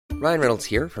Ryan Reynolds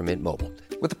here from Mint Mobile.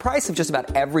 With the price of just about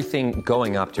everything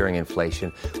going up during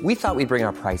inflation, we thought we'd bring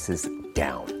our prices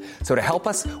down. So to help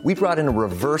us, we brought in a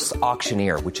reverse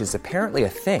auctioneer, which is apparently a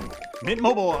thing. Mint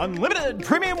Mobile Unlimited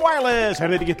Premium Wireless. How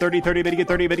to get 30, 30, bit to get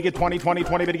 30, bit to get 20, 20,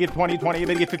 20, bit to get 20, 20,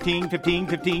 bit to get 15, 15,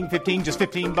 15, 15, just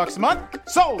 $15 a month?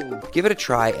 Sold! Give it a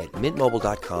try at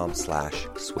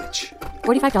mintmobile.com/switch.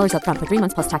 $45 up front for 3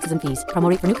 months plus taxes and fees. Promo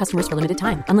rate for new customers for limited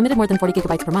time. Unlimited more than 40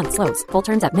 gigabytes per month. Slows full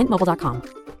terms at mintmobile.com.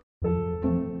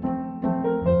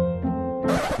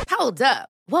 Hold up.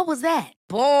 What was that?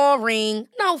 Boring.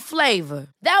 No flavor.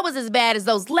 That was as bad as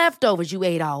those leftovers you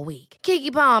ate all week.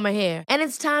 Keke Palmer here, and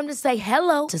it's time to say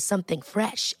hello to something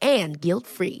fresh and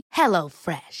guilt-free. Hello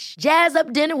Fresh. Jazz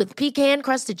up dinner with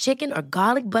pecan-crusted chicken or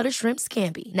garlic butter shrimp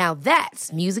scampi. Now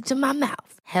that's music to my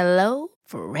mouth. Hello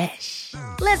Fresh.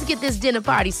 Let's get this dinner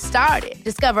party started.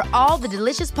 Discover all the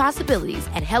delicious possibilities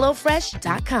at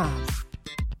hellofresh.com.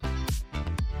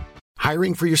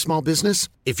 Hiring for your small business?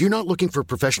 If you're not looking for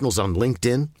professionals on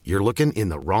LinkedIn, you're looking in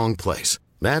the wrong place.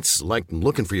 That's like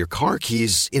looking for your car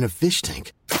keys in a fish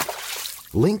tank.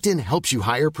 LinkedIn helps you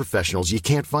hire professionals you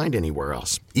can't find anywhere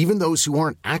else, even those who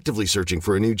aren't actively searching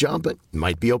for a new job but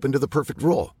might be open to the perfect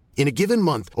role. In a given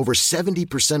month, over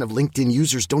 70% of LinkedIn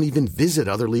users don't even visit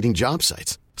other leading job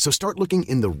sites. So start looking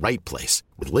in the right place.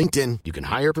 With LinkedIn, you can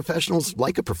hire professionals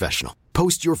like a professional.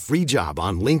 Post your free job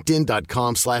on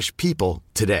linkedin.com/people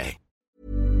today.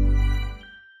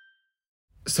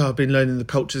 So I've been learning the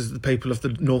cultures of the people of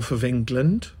the north of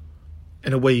England.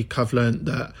 In a week, I've learned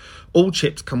that all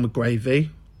chips come with gravy,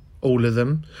 all of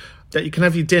them. That you can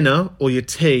have your dinner or your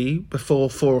tea before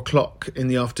 4 o'clock in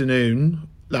the afternoon.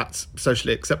 That's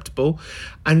socially acceptable.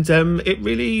 And it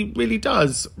really, really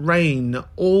does rain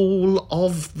all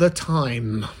of the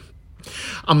time.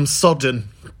 I'm sodden.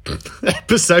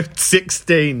 Episode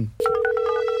 16.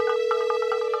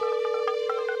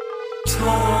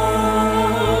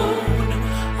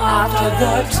 After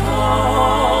the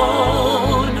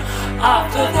tone,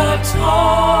 after the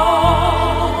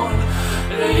tone,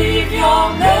 leave your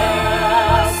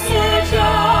message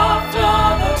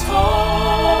after the tone.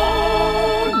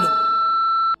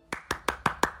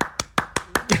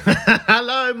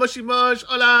 Hello, mushy mush,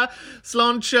 hola,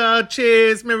 slancha,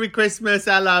 cheers, Merry Christmas,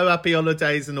 hello, happy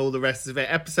holidays and all the rest of it.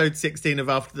 Episode 16 of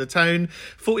After the Tone,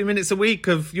 40 minutes a week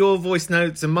of your voice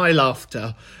notes and my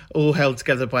laughter, all held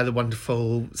together by the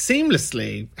wonderful,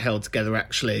 seamlessly held together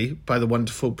actually, by the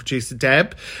wonderful producer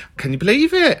Deb. Can you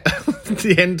believe it?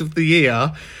 The end of the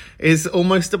year is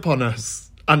almost upon us.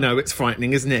 I know, it's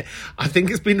frightening, isn't it? I think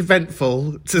it's been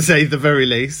eventful, to say the very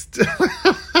least.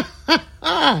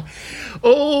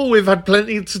 Oh, we've had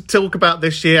plenty to talk about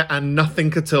this year and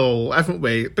nothing at all, haven't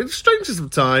we? But it's strangest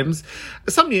of times.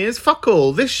 Some years, fuck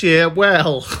all. This year,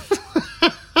 well...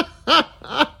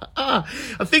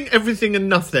 I think everything and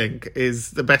nothing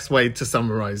is the best way to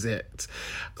summarise it.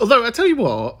 Although, I tell you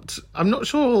what, I'm not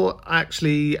sure I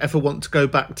actually ever want to go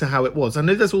back to how it was. I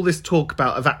know there's all this talk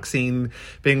about a vaccine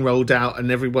being rolled out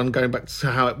and everyone going back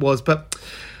to how it was, but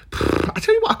I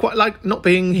tell you what, I quite like not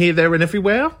being here, there and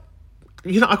everywhere.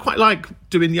 You know, I quite like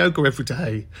doing yoga every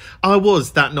day. I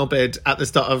was that knobhead at the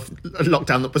start of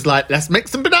lockdown that was like, let's make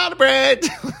some banana bread.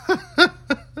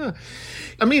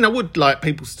 I mean, I would like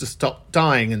people to stop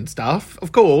dying and stuff,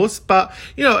 of course, but,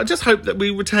 you know, I just hope that we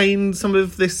retain some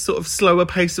of this sort of slower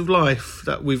pace of life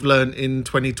that we've learned in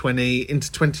 2020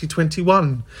 into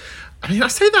 2021. I mean, I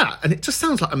say that, and it just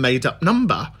sounds like a made-up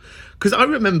number. Because I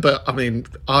remember, I mean,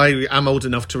 I am old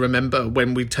enough to remember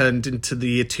when we turned into the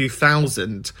year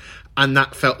 2000, and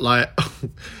that felt like...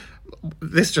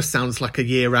 this just sounds like a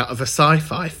year out of a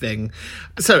sci-fi thing.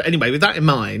 So anyway, with that in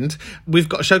mind, we've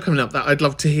got a show coming up that I'd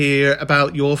love to hear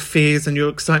about your fears and your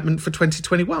excitement for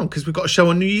 2021, because we've got a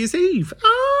show on New Year's Eve.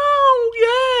 Oh,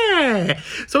 yeah.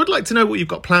 So I'd like to know what you've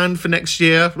got planned for next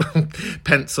year.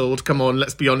 Penciled, come on,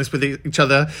 let's be honest with each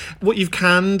other. What you've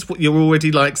canned, what you're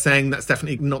already like saying that's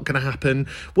definitely not going to happen.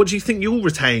 What do you think you'll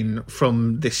retain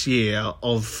from this year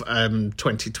of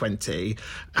 2020?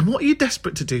 And what are you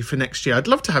desperate to do for next year? I'd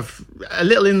love to have a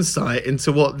little insight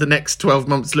into what the next 12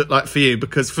 months look like for you,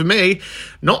 because for me,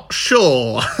 not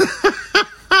sure.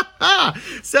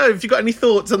 So if you've got any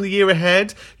thoughts on the year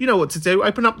ahead, you know what to do.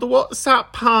 Open up the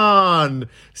WhatsApp pun.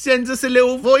 Send us a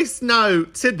little voice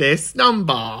note to this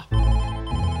number.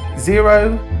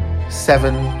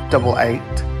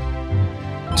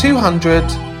 0788 200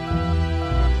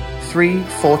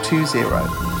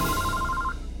 3420.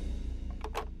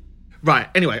 Right,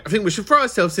 anyway, I think we should throw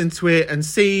ourselves into it and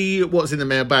see what's in the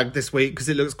mailbag this week, because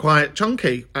it looks quite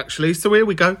chunky, actually. So here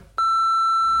we go.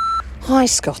 Hi,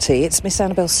 Scotty. It's Miss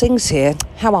Annabelle Sings here.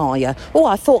 How are you? Oh,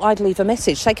 I thought I'd leave a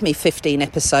message. It's taken me 15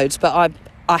 episodes, but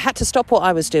I had to stop what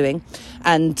I was doing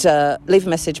and leave a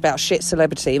message about shit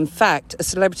celebrity. In fact, a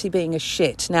celebrity being a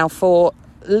shit. Now, for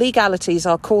legalities,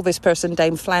 I'll call this person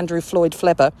Dame Flandreau Floyd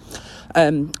Flebber.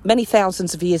 Many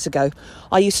thousands of years ago,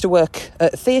 I used to work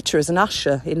at a theatre as an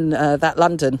usher in that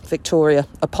London, Victoria,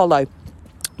 Apollo,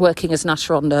 working as an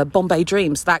usher on Bombay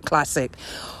Dreams, that classic.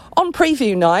 On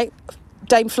preview night,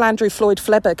 Dame Flandreau Floyd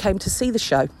Flebber came to see the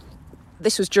show.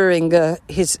 This was during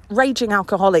his raging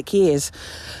alcoholic years.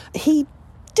 He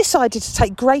decided to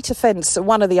take great offence at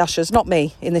one of the ushers, not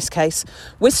me in this case,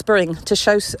 whispering to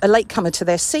show a latecomer to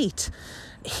their seat.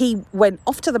 He went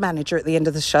off to the manager at the end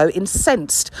of the show,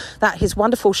 incensed that his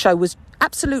wonderful show was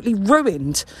absolutely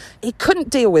ruined. He couldn't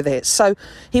deal with it, so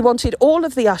he wanted all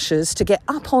of the ushers to get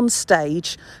up on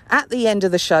stage at the end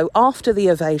of the show after the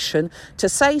ovation to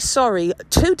say sorry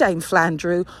to Dame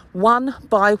Flandreau one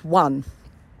by one.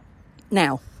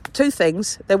 Now, two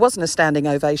things. There wasn't a standing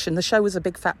ovation. The show was a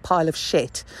big fat pile of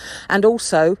shit. And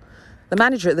also, the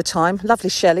manager at the time, lovely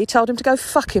Shelley, told him to go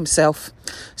fuck himself.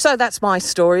 So that's my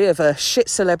story of a shit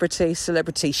celebrity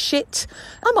shit.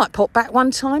 I might pop back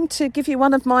one time to give you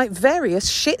one of my various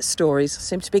shit stories. I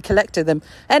seem to be collecting them.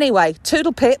 Anyway,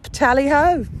 toodle pip, tally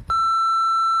ho.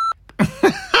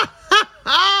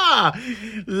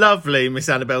 Lovely, Miss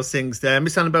Annabelle Sings there.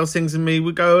 Miss Annabelle Sings and me,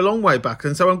 we go a long way back.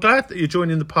 And so I'm glad that you're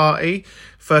joining the party.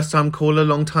 First time caller,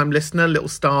 long time listener. Little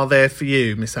star there for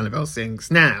you, Miss Annabelle Sings.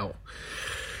 Now,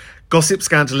 gossip,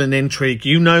 scandal and intrigue.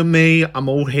 You know me, I'm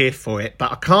all here for it.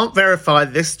 But I can't verify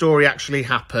this story actually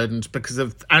happened because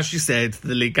of, as you said,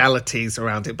 the legalities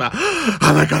around it. But, oh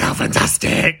my God, how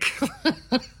fantastic.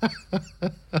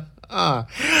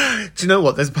 Do you know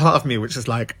what? There's a part of me which is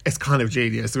like, it's kind of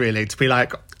genius, really, to be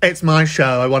like, it's my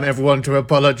show. I want everyone to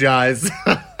apologise.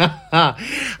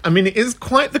 I mean, it is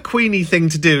quite the Queenie thing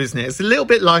to do, isn't it? It's a little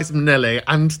bit Liza Minnelli,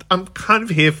 and I'm kind of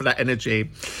here for that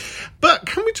energy. But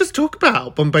can we just talk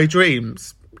about Bombay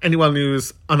Dreams? Anyone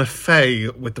who's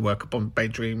unafraid with the work of Bombay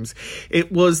Dreams,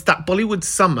 it was that Bollywood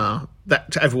summer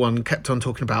that everyone kept on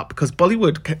talking about because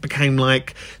Bollywood became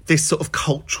like this sort of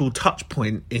cultural touch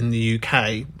point in the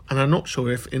UK. And I'm not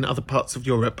sure if in other parts of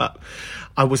Europe, but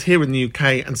I was here in the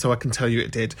UK and so I can tell you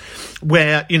it did.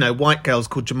 Where, you know, white girls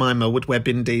called Jemima would wear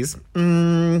bindis,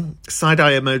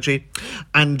 side-eye emoji.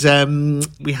 And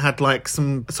we had like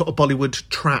some sort of Bollywood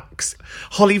tracks.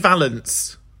 Holly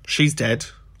Valance, she's dead.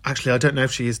 Actually, I don't know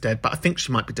if she is dead, but I think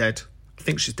she might be dead. I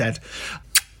think she's dead.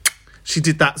 She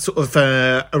did that sort of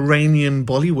Iranian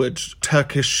Bollywood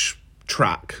Turkish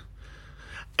track.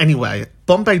 Anyway,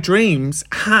 Bombay Dreams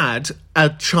had a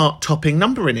chart-topping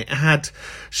number in it. It had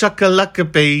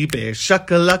Shakalaka Baby,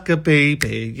 Shakalaka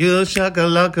Baby, you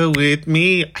shakalaka with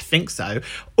me. I think so.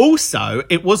 Also,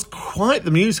 it was quite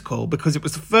the musical because it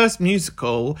was the first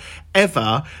musical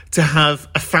ever to have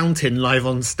a fountain live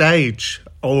on stage.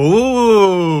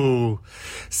 Oh,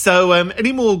 so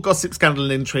any more gossip, scandal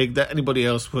and intrigue that anybody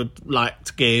else would like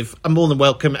to give, I'm more than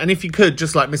welcome. And if you could,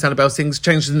 just like Miss Annabelle Sings,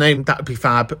 change the name, that would be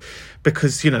fab.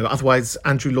 Because, you know, otherwise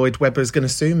Andrew Lloyd Webber is going to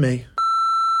sue me.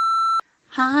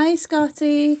 Hi,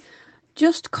 Scotty.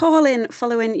 Just calling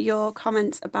following your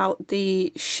comments about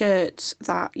the shirts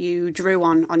that you drew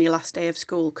on your last day of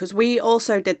school, because we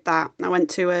also did that. I went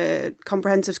to a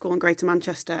comprehensive school in Greater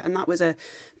Manchester, and that was a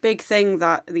big thing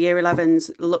that the Year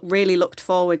 11s really looked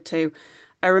forward to.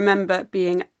 I remember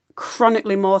being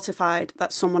chronically mortified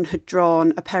that someone had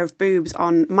drawn a pair of boobs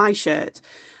on my shirt.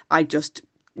 I just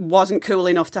wasn't cool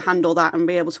enough to handle that and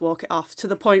be able to walk it off, to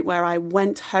the point where I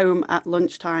went home at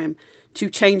lunchtime to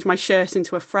change my shirt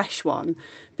into a fresh one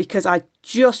because I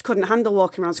just couldn't handle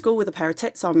walking around school with a pair of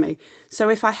tits on me. So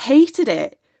if I hated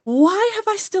it, why have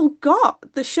I still got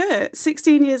the shirt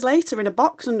 16 years later in a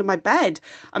box under my bed?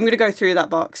 I'm going to go through that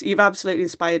box. You've absolutely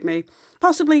inspired me.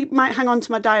 Possibly might hang on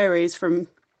to my diaries from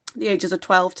the ages of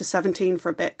 12 to 17 for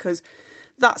a bit, because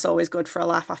that's always good for a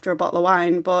laugh after a bottle of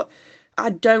wine. But I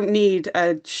don't need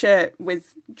a shirt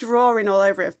with drawing all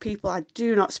over it of people I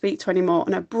do not speak to anymore,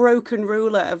 and a broken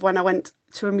ruler of when I went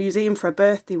to a museum for a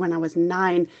birthday when I was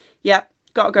 9. Yep,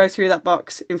 got to go through that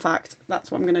box. In fact, that's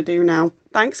what I'm going to do now.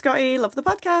 Thanks, Scotty. Love the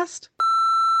podcast.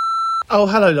 Oh,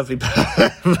 hello, lovely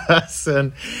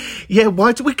person. Yeah,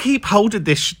 why do we keep holding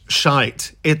this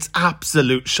shite? It's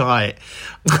absolute shite.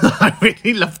 I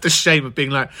really love the shame of being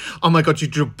like, oh my God, you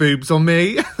drew boobs on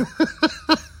me.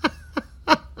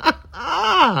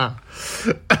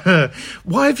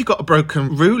 Why have you got a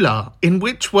broken ruler? In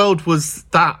which world was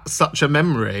that such a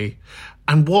memory?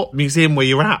 And what museum were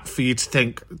you at for you to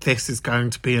think this is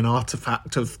going to be an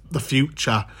artefact of the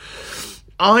future?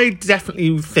 I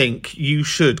definitely think you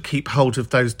should keep hold of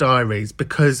those diaries,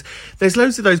 because there's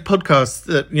loads of those podcasts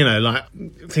that, you know, like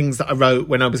things that I wrote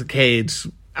when I was a kid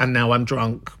and now I'm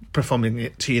drunk, performing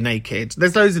it to you naked.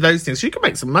 There's loads of those things. You can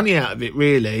make some money out of it,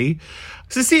 really.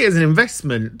 So see it as an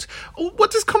investment. What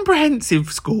does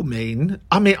comprehensive school mean?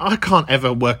 I mean, I can't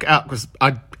ever work it out because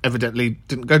I evidently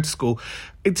didn't go to school.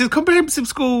 Does comprehensive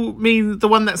school mean the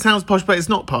one that sounds posh but it's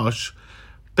not posh?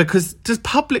 Because does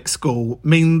public school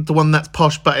mean the one that's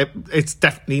posh but it's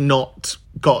definitely not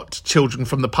got children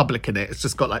from the public in it? It's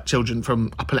just got like children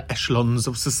from upper echelons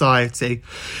of society.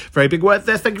 Very big word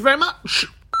there. Thank you very much.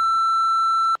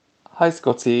 Hi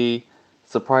Scotty.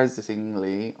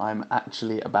 Surprisingly, I'm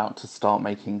actually about to start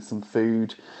making some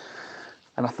food,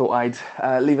 and I thought I'd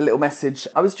leave a little message.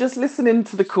 I was just listening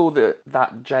to the call that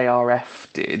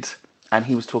JRF did, and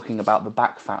he was talking about the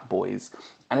Back Fat Boys,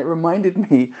 and it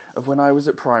reminded me of when I was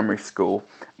at primary school.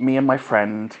 Me and my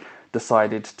friend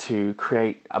decided to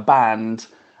create a band,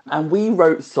 and we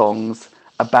wrote songs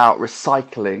about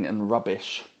recycling and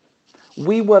rubbish.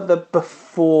 We were the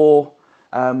before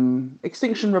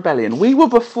Extinction Rebellion. We were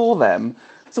before them.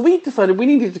 So we decided we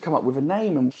needed to come up with a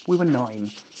name, and we were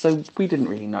 9. So we didn't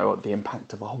really know the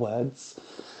impact of our words.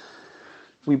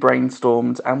 We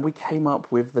brainstormed and we came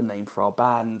up with the name for our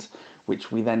band,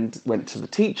 which we then went to the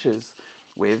teachers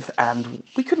with, and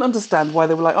we couldn't understand why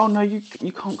they were like, oh no, you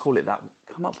can't call it that.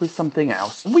 Come up with something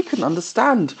else. We couldn't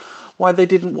understand why they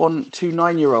didn't want 2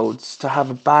 9-year-olds to have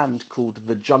a band called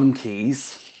The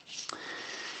Junkies.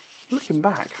 Looking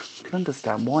back, I can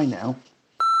understand why now.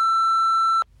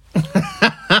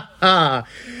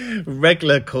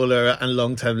 Regular caller and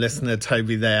long-term listener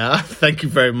Toby there. Thank you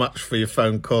very much for your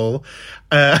phone call.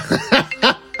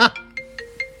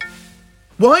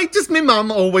 Why does my mum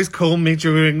always call me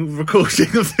during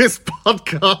recording of this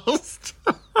podcast?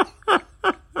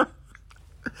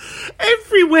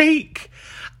 Every week.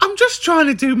 I'm just trying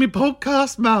to do my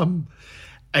podcast, mum.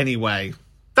 Anyway,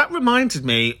 that reminded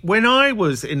me, when I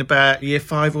was in about year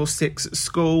 5 or 6 at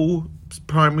school,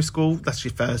 primary school, that's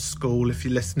your first school if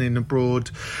you're listening abroad,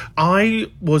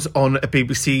 I was on a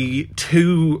BBC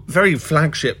 2 very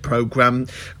flagship programme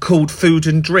called Food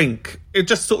and Drink. It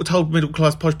just sort of told middle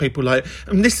class posh people like,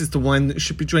 this is the wine that you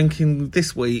should be drinking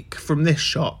this week from this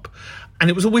shop. And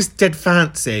it was always dead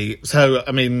fancy. So,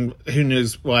 I mean, who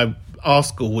knows why our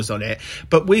school was on it,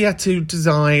 but we had to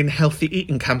design healthy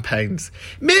eating campaigns.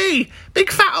 Me, big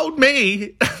fat old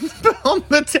me, on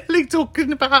the telly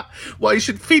talking about why you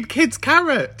should feed kids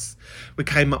carrots. We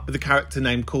came up with a character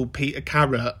name called Peter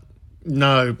Carrot.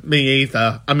 No, me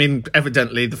either. I mean,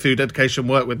 evidently the food education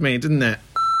worked with me, didn't it?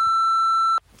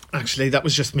 Actually, that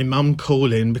was just my mum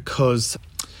calling because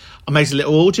I made a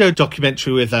little audio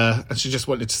documentary with her and she just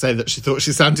wanted to say that she thought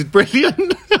she sounded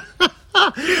brilliant.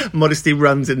 Modesty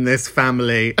runs in this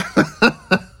family.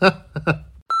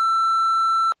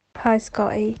 Hi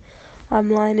Scotty,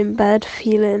 I'm lying in bed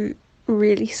feeling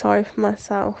really sorry for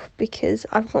myself because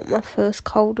I've got my first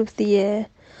cold of the year.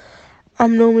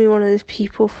 I'm normally one of those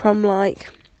people from like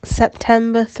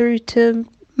September through to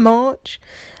March.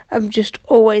 I've just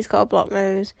always got a blocked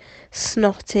nose,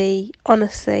 snotty,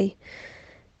 honestly,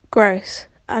 gross.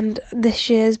 And this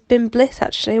year's been bliss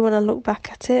actually when I look back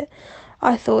at it.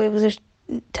 I thought it was a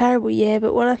terrible year,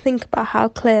 but when I think about how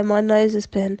clear my nose has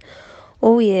been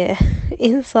all year,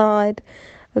 inside,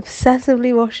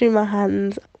 obsessively washing my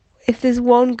hands, if there's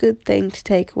one good thing to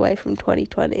take away from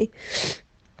 2020,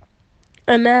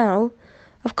 and now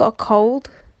I've got a cold.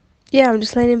 Yeah, I'm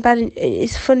just laying in bed, and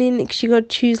it's funny because you got to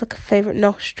choose like a favourite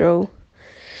nostril,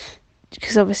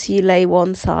 because obviously you lay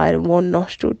one side and one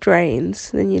nostril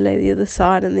drains, then you lay the other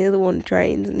side and the other one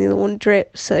drains and the other one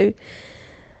drips, so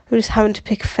I'm just having to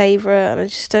pick a favourite, and I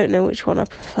just don't know which one I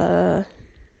prefer.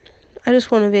 I just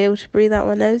want to be able to breathe out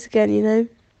my nose again, you know.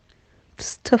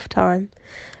 It's a tough time.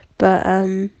 But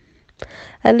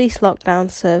at least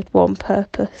lockdown served one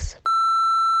purpose.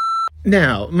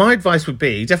 Now, my advice would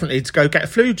be definitely to go get a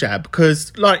flu jab,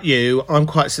 because like you, I'm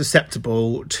quite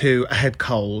susceptible to a head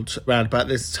cold around about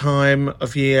this time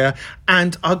of year.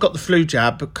 And I got the flu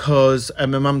jab because my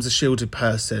mum's a shielded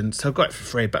person, so I got it for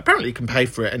free. But apparently you can pay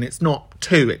for it and it's not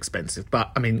too expensive.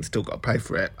 But, I mean, you still got to pay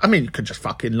for it. I mean, you could just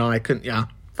fucking lie, couldn't you?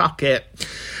 Fuck it.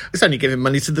 It's only giving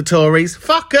money to the Tories.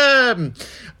 Fuck 'em!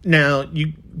 Now,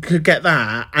 you could get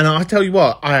that. And I tell you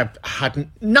what, I had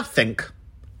nothing.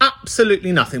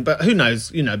 Absolutely nothing, but who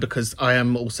knows, you know, because I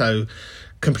am also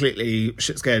completely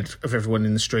shit scared of everyone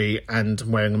in the street and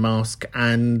wearing a mask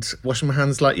and washing my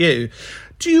hands like you.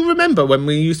 Do you remember when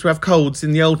we used to have colds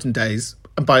in the olden days?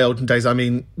 And by olden days, I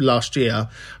mean last year.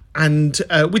 And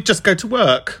we'd just go to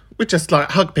work. We'd just like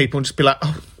hug people and just be like,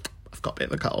 oh, I've got a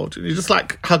bit of a cold. And you just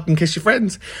like hug and kiss your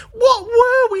friends. What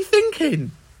were we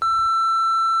thinking?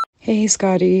 Hey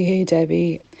Scotty, hey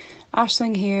Debbie.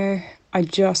 Aisling here. I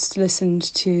just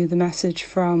listened to the message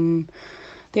from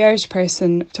the Irish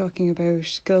person talking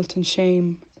about guilt and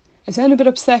shame. I sound a bit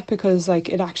upset because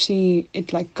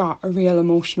it got a real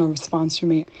emotional response from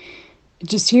me.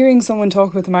 Just hearing someone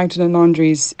talk about the Magdalen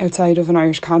laundries outside of an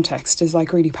Irish context is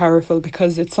like really powerful,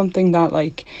 because it's something that,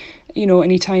 like, you know,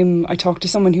 anytime I talk to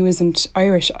someone who isn't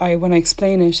Irish, when I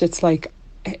explain it, it's like,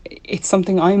 it's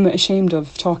something I'm ashamed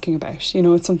of talking about. You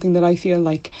know, it's something that I feel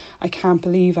like I can't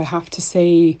believe I have to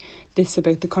say this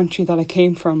about the country that I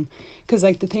came from. Because,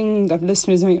 like, the thing that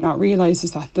listeners might not realise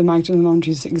is that the Magdalen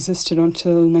laundries existed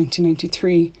until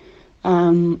 1993.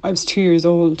 I was 2 years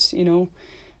old, you know.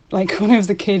 Like, when I was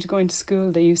a kid going to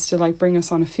school, they used to, like, bring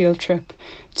us on a field trip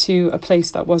to a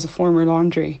place that was a former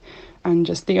laundry. And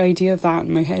just the idea of that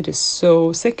in my head is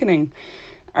so sickening.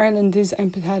 Ireland is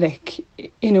empathetic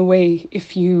in a way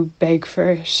if you beg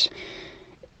for it.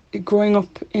 Growing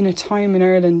up in a time in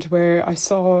Ireland where I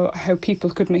saw how people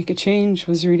could make a change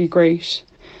was really great.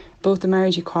 Both the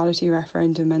marriage equality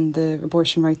referendum and the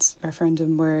abortion rights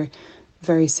referendum were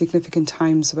very significant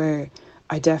times where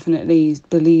I definitely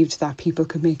believed that people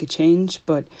could make a change,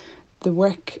 but the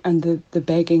work and the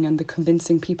begging and the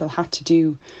convincing people had to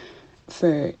do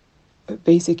for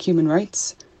basic human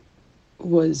rights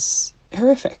was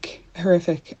horrific.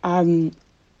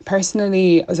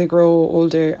 Personally, as I grow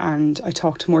older and I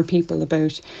talk to more people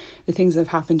about the things that have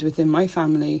happened within my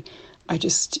family, I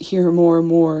just hear more and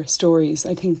more stories.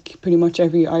 I think pretty much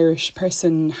every Irish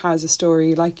person has a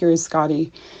story like yours,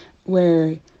 Scotty,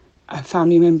 where a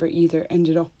family member either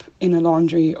ended up in a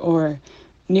laundry or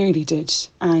nearly did.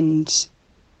 And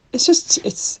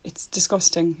it's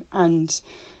disgusting. And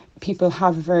people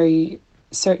have a very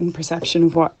certain perception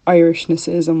of what Irishness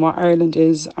is and what Ireland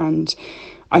is, and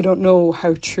I don't know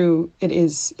how true it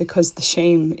is, because the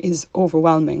shame is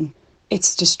overwhelming.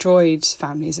 It's destroyed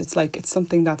families. It's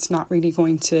something that's not really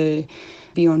going to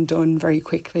be undone very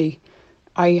quickly.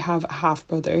 I have a half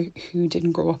brother who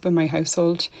didn't grow up in my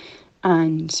household,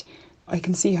 and I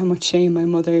can see how much shame my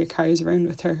mother carries around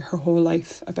with her whole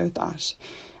life about that.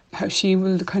 How she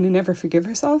will kind of never forgive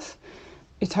herself.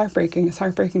 It's heartbreaking. It's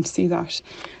heartbreaking to see that.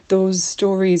 Those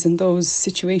stories and those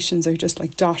situations are just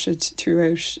like dotted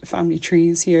throughout family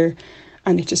trees here,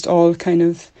 and it just all kind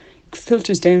of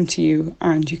filters down to you,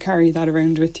 and you carry that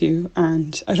around with you.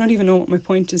 And I don't even know what my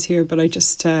point is here, but I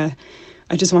just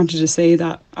wanted to say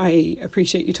that I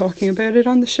appreciate you talking about it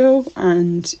on the show,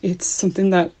 and it's something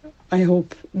that I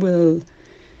hope will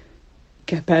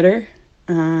get better.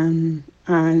 And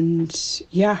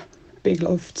yeah, big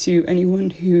love to anyone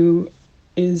who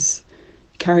is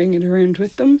carrying it around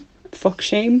with them. Fuck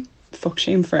shame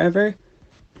forever.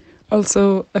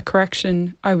 Also, a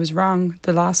correction, I was wrong.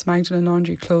 The last Magdalen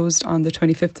laundry closed on the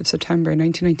 25th of September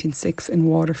 1996 in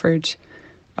Waterford.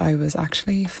 I was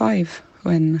actually 5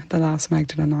 when the last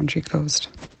Magdalen laundry closed.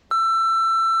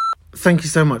 Thank you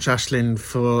so much, Aisling,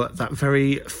 for that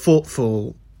very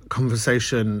thoughtful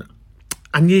conversation.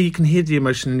 And yeah, you can hear the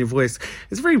emotion in your voice.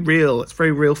 It's very real. It's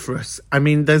very real for us. I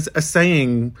mean, there's a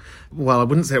saying, well, I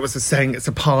wouldn't say it was a saying, it's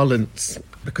a parlance,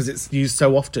 because it's used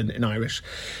so often in Irish,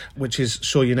 which is,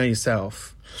 sure, you know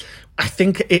yourself. I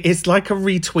think it's like a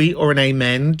retweet or an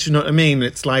amen. Do you know what I mean?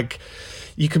 It's like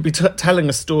you could be telling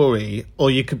a story,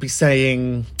 or you could be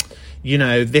saying, you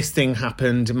know, this thing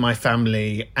happened in my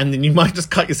family, and then you might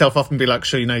just cut yourself off and be like,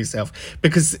 sure, you know yourself,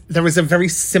 because there is a very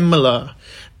similar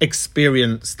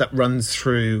experience that runs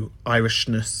through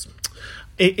Irishness.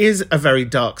 It is a very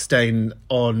dark stain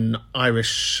on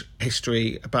Irish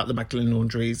history about the Magdalen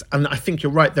laundries, and I think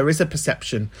you're right, there is a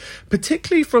perception,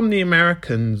 particularly from the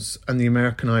Americans and the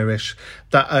American Irish,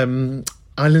 that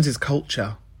Ireland is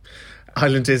culture.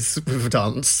 Ireland is river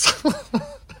dance.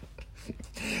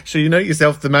 So you know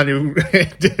yourself, the man who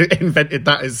invented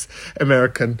that is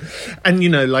American. And, you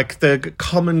know, like, the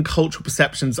common cultural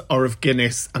perceptions are of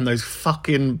Guinness and those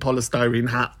fucking polystyrene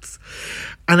hats.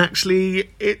 And actually,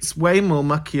 it's way more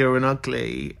muckier and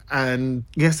ugly. And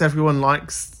yes, everyone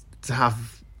likes to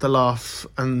have the laugh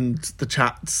and the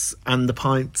chats and the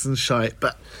pints and shite,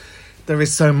 but there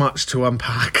is so much to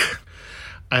unpack.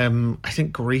 I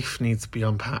think grief needs to be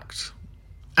unpacked.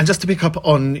 And just to pick up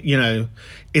on, you know,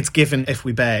 it's given if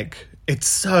we beg. It's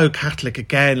so Catholic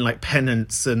again, like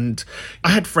penance. And I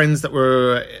had friends that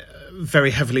were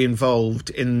very heavily involved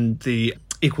in the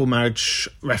equal marriage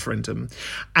referendum.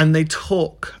 And they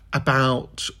talk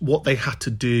about what they had to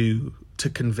do to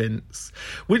convince,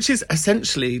 which is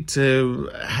essentially to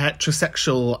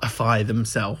heterosexualify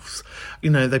themselves. You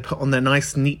know, they put on their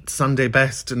nice, neat Sunday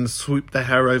best and swooped their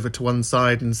hair over to one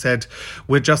side and said,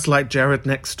 we're just like Jared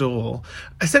next door.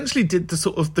 Essentially did the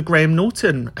sort of the Graham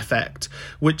Norton effect,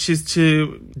 which is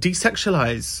to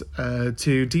desexualise,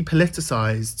 to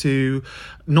depoliticise, to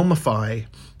normify.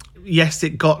 Yes,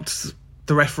 it got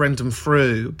the referendum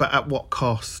through, but at what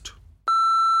cost?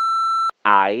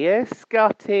 Hiya,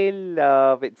 Scotty,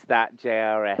 love. It's that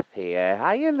JRF here.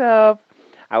 Hiya, love.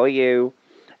 How are you?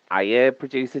 Hiya,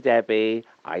 producer Debbie.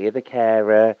 Hiya, the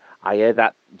carer. Hiya,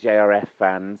 that JRF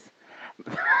fans.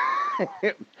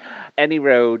 Any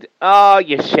road. Oh,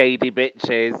 you shady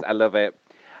bitches. I love it.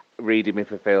 Reading me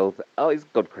for filth. Oh, it's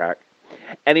good crack.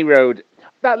 Any road.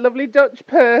 That lovely Dutch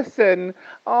person.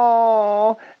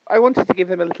 Oh, I wanted to give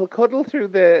them a little cuddle through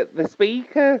the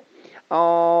speaker.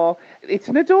 Oh, it's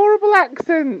an adorable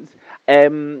accent.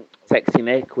 Sexy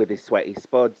Nick with his sweaty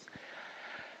spuds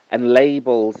and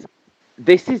labels.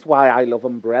 This is why I love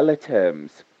umbrella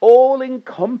terms,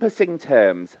 all-encompassing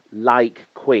terms like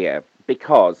queer,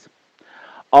 because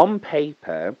on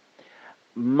paper,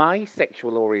 my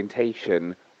sexual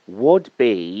orientation would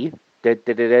be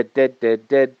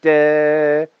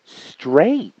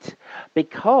straight,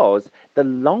 because the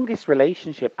longest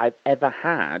relationship I've ever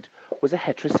had was a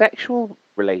heterosexual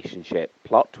relationship.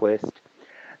 Plot twist.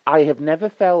 I have never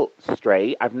felt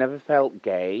straight. I've never felt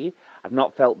gay. I've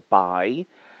not felt bi.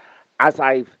 As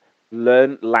I've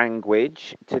learned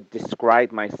language to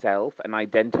describe myself and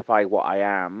identify what I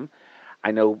am, I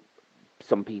know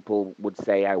some people would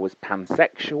say I was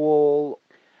pansexual.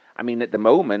 I mean, at the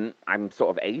moment, I'm sort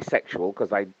of asexual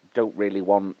because I don't really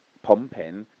want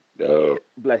pumping.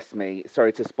 Bless me.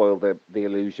 Sorry to spoil the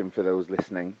illusion for those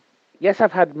listening. Yes,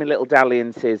 I've had my little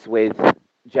dalliances with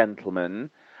gentlemen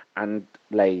and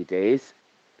ladies.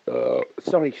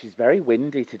 Sorry, she's very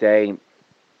windy today.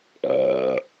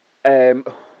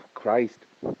 Christ.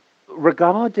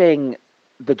 Regarding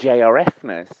the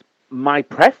JRF-ness, my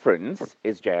preference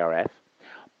is JRF,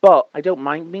 but I don't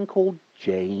mind being called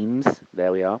James.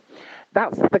 There we are.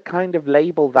 That's the kind of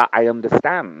label that I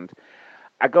understand.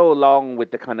 I go along with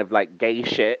the kind of like gay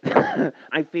shit.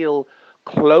 I feel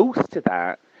close to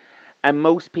that. And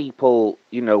most people,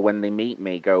 you know, when they meet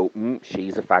me, go,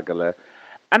 she's a faggoler.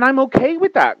 And I'm okay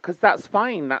with that, because that's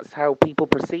fine. That's how people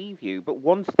perceive you. But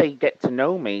once they get to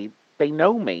know me, they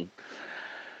know me.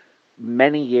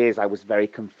 Many years I was very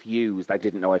confused. I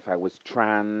didn't know if I was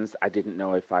trans. I didn't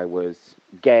know if I was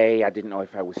gay. I didn't know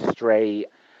if I was straight.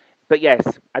 But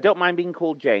yes, I don't mind being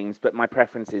called James, but my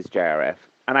preference is JRF.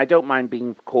 And I don't mind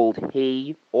being called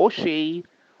he or she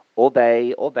or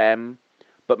they or them.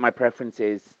 But my preference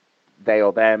is they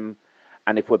or them.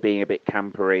 And if we're being a bit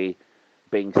campery,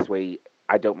 being sweet,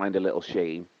 I don't mind a little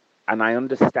she. And I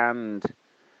understand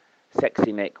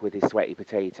Sexy Nick with his sweaty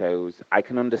potatoes. I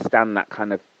can understand that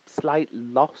kind of slight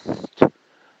lostness.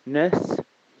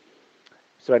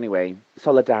 So anyway,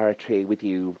 solidarity with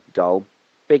you, doll.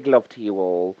 Big love to you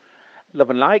all. Love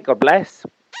and light. God bless.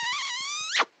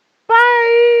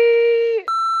 Bye!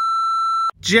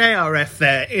 JRF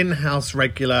there, in-house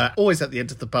regular, always at the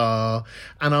end of the bar,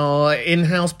 and our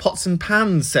in-house pots and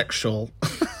pans sexual.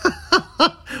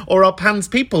 Or our pans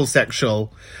people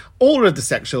sexual. All of the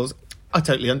sexuals. I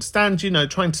totally understand, you know,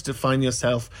 trying to define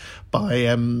yourself by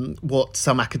what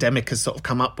some academic has sort of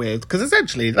come up with. Because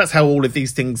essentially, that's how all of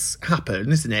these things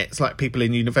happen, isn't it? It's like people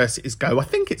in universities go, I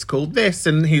think it's called this,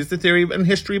 and here's the theory and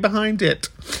history behind it.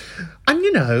 And,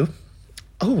 you know,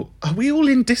 oh, are we all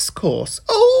in discourse?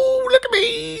 Oh, look at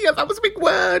me! That was a big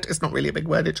word. It's not really a big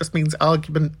word. It just means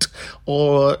argument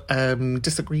or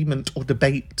disagreement or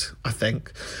debate, I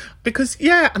think. Because,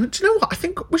 yeah, and do you know what? I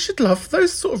think we should love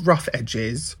those sort of rough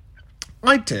edges.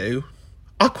 I do.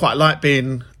 I quite like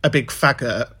being a big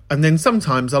faggot, and then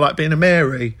sometimes I like being a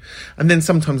Mary, and then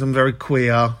sometimes I'm very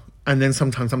queer, and then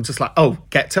sometimes I'm just like, oh,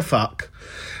 get to fuck.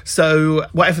 So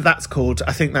whatever that's called,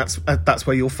 I think that's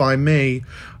where you'll find me.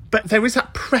 But there is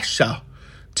that pressure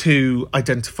to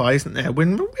identify, isn't there?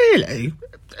 When really,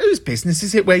 whose business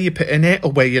is it where you're putting it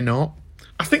or where you're not?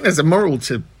 I think there's a moral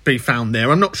to be found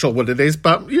there. I'm not sure what it is,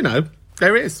 but, you know,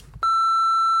 there is.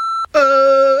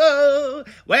 Oh,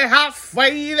 we're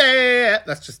halfway there.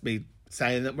 That's just me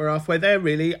saying that we're halfway there,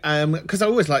 really. Because I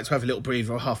always like to have a little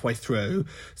breather halfway through.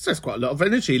 So there's quite a lot of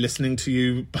energy listening to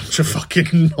you bunch of fucking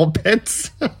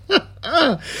knobheads.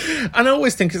 And I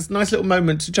always think it's a nice little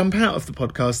moment to jump out of the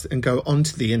podcast and go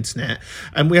onto the internet.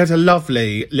 And we had a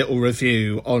lovely little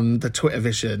review on the Twitter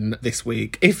Vision this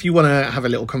week. If you want to have a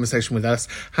little conversation with us,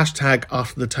 hashtag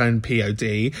After the Tone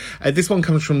POD. This one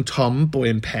comes from Tom, boy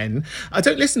in pen. I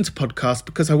don't listen to podcasts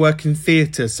because I work in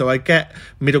theatre, so I get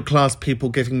middle class people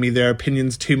giving me their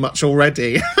opinions too much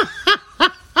already.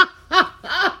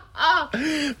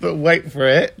 But wait for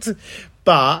it.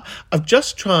 But I've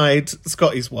just tried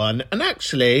Scotty's one, and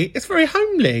actually, it's very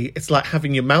homely. It's like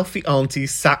having your mouthy auntie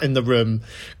sat in the room,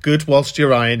 good whilst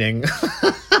you're ironing.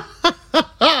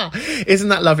 Isn't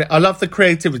that lovely? I love the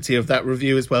creativity of that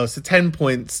review as well. So 10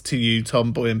 points to you,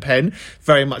 Tom Boy and Pen.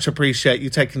 Very much appreciate you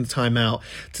taking the time out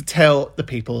to tell the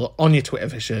people on your Twitter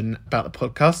Vision about the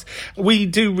podcast. We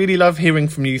do really love hearing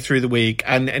from you through the week,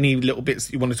 and any little bits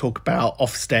that you want to talk about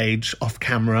off stage, off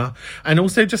camera, and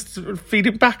also just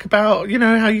feeding back about, you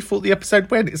know, how you thought the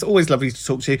episode went. It's always lovely to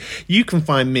talk to you. You can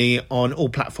find me on all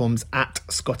platforms at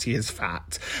Scotty is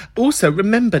Fat. Also,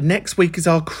 remember, next week is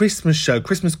our Christmas show,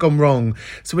 Christmas Gone Wrong.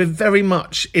 So we're very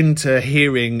much into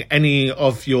hearing any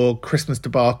of your Christmas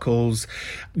debacles,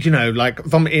 you know, like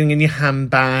vomiting in your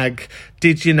handbag,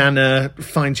 did your nana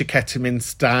find your ketamine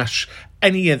stash,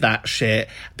 any of that shit.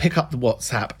 Pick up the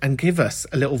WhatsApp and give us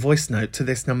a little voice note to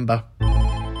this number.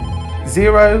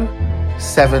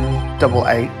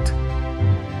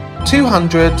 0788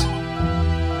 200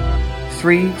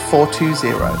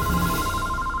 3420.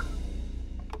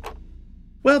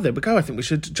 Well, there we go. I think we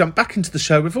should jump back into the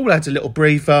show. We've all had a little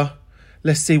breather.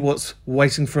 Let's see what's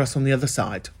waiting for us on the other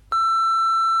side.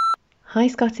 Hi,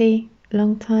 Scotty.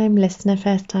 Long time listener,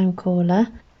 first time caller.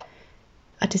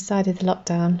 I decided the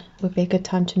lockdown would be a good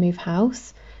time to move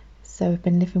house. So we've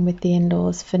been living with the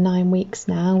in-laws for 9 weeks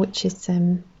now, which is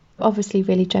obviously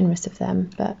really generous of them,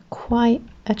 but quite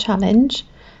a challenge.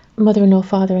 Mother-in-law,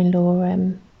 father-in-law,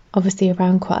 obviously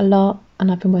around quite a lot,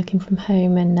 and I've been working from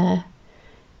home, and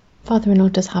father-in-law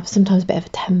does have sometimes a bit of a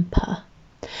temper.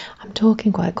 I'm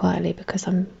talking quite quietly because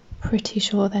I'm pretty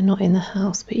sure they're not in the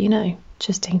house, but you know,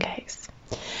 just in case.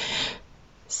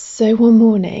 So one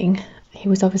morning, he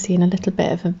was obviously in a little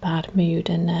bit of a bad mood,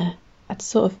 and I'd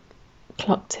sort of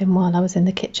clocked him while I was in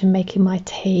the kitchen making my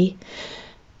tea.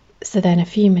 So then a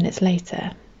few minutes later,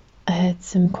 I heard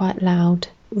some quite loud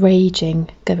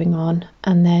raging going on,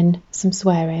 and then some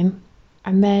swearing.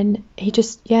 And then he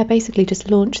basically just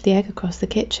launched the egg across the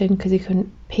kitchen because he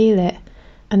couldn't peel it.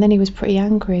 And then he was pretty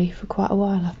angry for quite a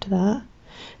while after that.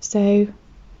 So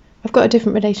I've got a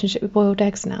different relationship with boiled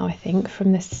eggs now, I think,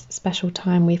 from this special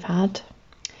time we've had.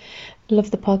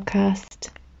 Love the podcast.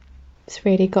 It's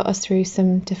really got us through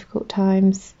some difficult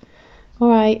times. All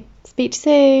right, speak to you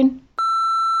soon.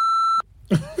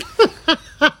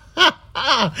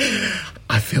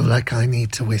 I feel like I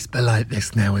need to whisper like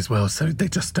this now as well, so they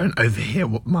just don't overhear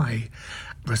what my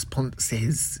response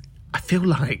is. I feel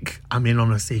like I'm in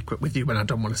on a secret with you when I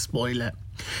don't want to spoil it.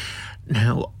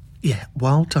 Now, yeah,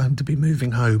 wild time to be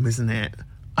moving home, isn't it?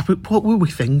 What were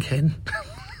we thinking?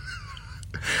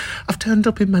 I've turned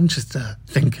up in Manchester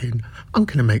thinking, I'm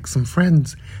going to make some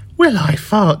friends. Well, I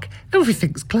fuck.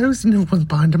 Everything's closed and everyone's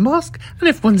behind a mask and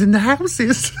everyone's in the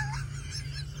houses.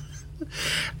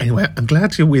 Anyway, I'm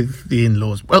glad you're with the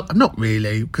in-laws. Well, not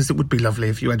really, because it would be lovely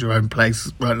if you had your own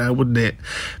place right now, wouldn't it?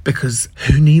 Because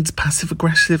who needs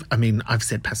passive-aggressive? I mean, I've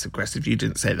said passive-aggressive. You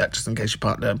didn't say that just in case your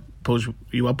partner pulls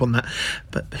you up on that.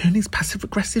 But who needs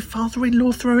passive-aggressive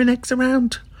father-in-law throwing eggs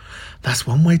around? That's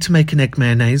one way to make an egg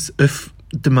mayonnaise of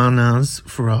de mayonnaise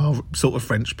for our sort of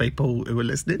French people who are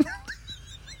listening.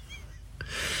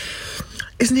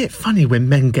 Isn't it funny when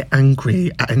men get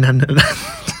angry at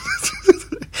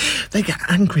They get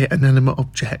angry at inanimate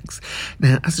objects.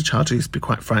 Now, as a child, I used to be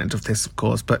quite frightened of this, of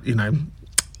course, but, you know,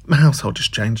 my household has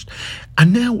changed.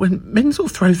 And now when men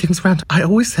sort of throw things around, I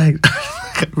always say,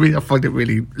 I find it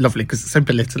really lovely because it's so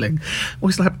belittling.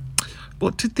 Always like,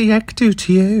 what did the egg do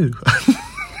to you?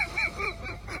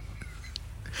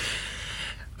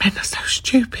 Men are so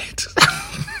stupid.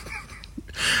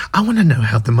 I want to know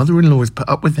how the mother-in-law has put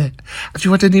up with it. Have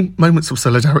you had any moments of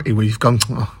solidarity where you've gone,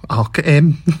 oh, I'll get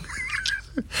him?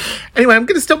 Anyway, I'm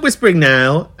going to stop whispering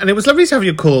now, and it was lovely to have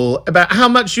your call about how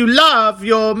much you love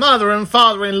your mother and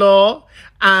father-in-law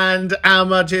and how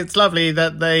much it's lovely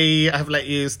that they have let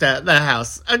you stay at their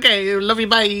house. Okay, love you,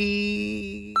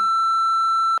 bye.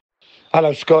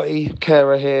 Hello, Scotty,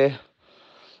 Kara here.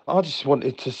 I just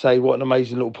wanted to say what an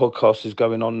amazing little podcast is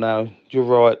going on now. You're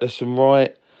right, there's some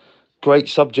great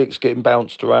subjects getting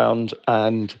bounced around,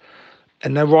 and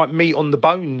they're right meat on the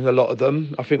bone, a lot of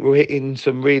them. I think we're hitting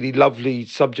some really lovely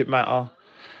subject matter.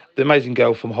 The amazing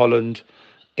girl from Holland,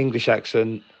 English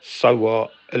accent, so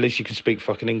what? At least you can speak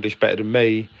fucking English better than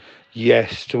me.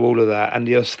 Yes to all of that, and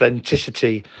the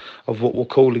authenticity of what we're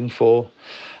calling for.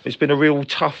 It's been a real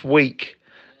tough week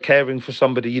caring for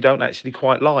somebody you don't actually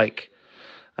quite like.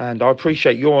 And I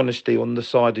appreciate your honesty on the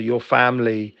side of your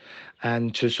family,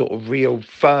 and to sort of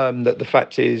reaffirm that the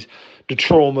fact is the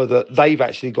trauma that they've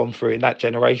actually gone through in that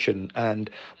generation. And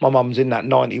my mum's in that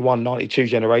 91, 92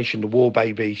 generation, the war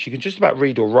baby. She can just about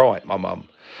read or write, my mum.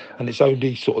 And it's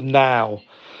only sort of now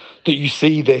that you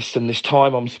see this, and this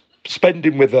time I'm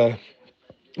spending with her,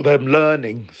 them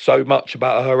learning so much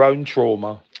about her own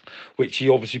trauma, which she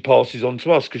obviously passes on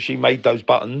to us because she made those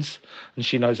buttons and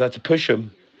she knows how to push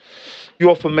them. You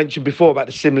often mentioned before about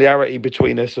the similarity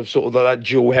between us of sort of that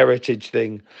dual heritage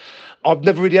thing. I've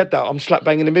never really had that. I'm slap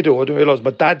bang in the middle. I didn't realise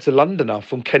my dad's a Londoner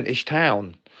from Kentish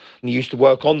Town, and he used to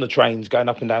work on the trains going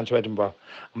up and down to Edinburgh.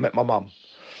 I met my mum.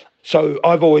 So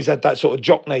I've always had that sort of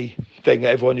Jockney thing that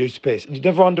everyone used to piss. You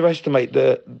never underestimate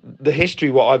the history,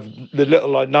 the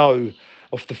little I know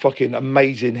of the fucking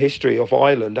amazing history of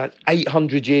Ireland. That's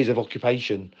 800 years of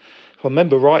occupation. If I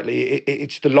remember rightly,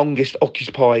 it's the longest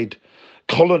occupied,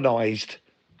 colonised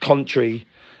country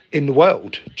in the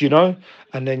world, do you know?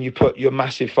 And then you put your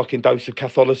massive fucking dose of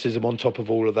Catholicism on top of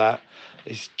all of that.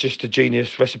 It's just a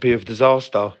genius recipe of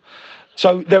disaster.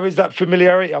 So there is that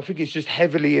familiarity. I think it's just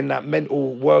heavily in that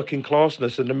mental working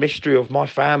classness and the mystery of my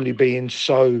family being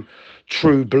so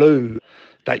true blue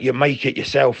that you make it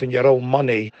yourself and your own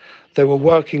money. There were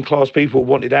working class people who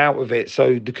wanted out of it.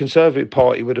 So the Conservative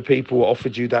Party were the people who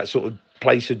offered you that sort of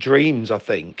place of dreams, I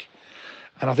think.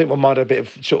 And I think my mum had a bit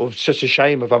of sort of such a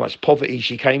shame of how much poverty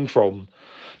she came from.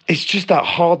 It's just that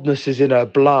hardness is in her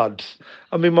blood.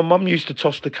 I mean, my mum used to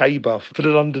toss the caber for the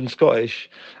London Scottish.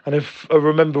 And if I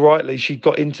remember rightly, she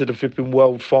got into the flipping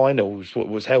world finals, what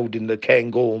was held in the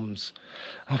Cairngorms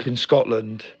up in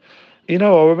Scotland. You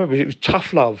know, I remember it was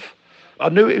tough love. I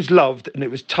knew it was loved and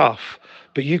it was tough,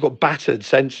 but you got battered,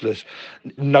 senseless,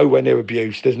 nowhere near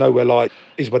abuse. There's nowhere like,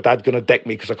 is my dad going to deck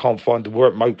me because I can't find the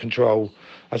remote control?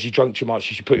 As he drunk too much,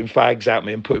 she should put him fags at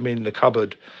me and put him in the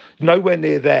cupboard. Nowhere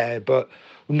near there, but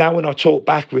now when I talk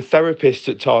back with therapists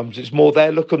at times, it's more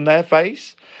their look on their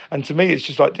face. And to me, it's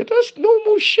just like, that's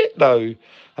normal shit, though.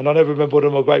 And I never remember one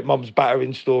of my great mum's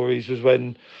battering stories was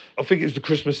when, I think it was the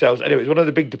Christmas sales. Anyway, it was one of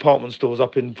the big department stores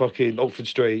up in fucking Oxford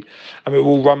Street. And we were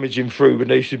all rummaging through,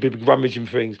 and they used to be big rummaging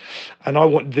things. And I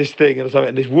wanted this thing,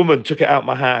 and this woman took it out of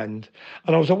my hand.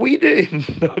 And I was like, what are you doing?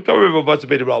 I can't remember, I must have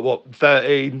been like,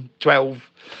 13, 12.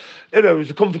 You know, it was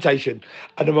a confrontation.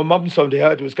 And then my mum suddenly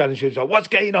heard what was going on. She was like, what's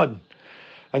going on?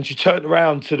 And she turned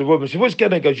around to the woman. She said, what's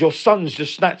going on? He goes, your son's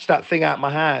just snatched that thing out of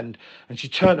my hand. And she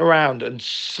turned around and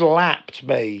slapped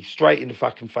me straight in the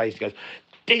fucking face. He goes,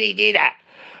 did he do that?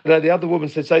 And then the other woman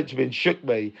said something to me and shook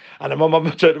me. And then my mum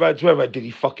turned around to her and went, did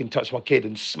he fucking touch my kid?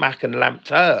 And smack and lamped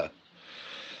her.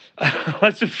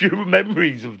 That's a few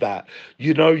memories of that.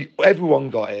 You know, everyone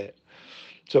got it.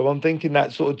 So I'm thinking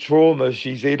that sort of trauma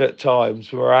she's in at times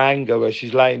from her anger, where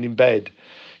she's laying in bed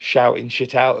shouting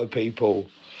shit out at people.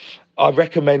 I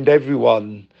recommend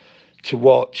everyone to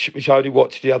watch, which I only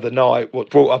watched the other night, what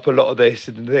brought up a lot of this,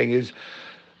 and the thing is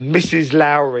Mrs.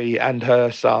 Lowry and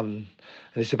her son.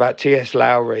 And it's about T.S.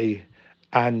 Lowry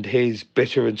and his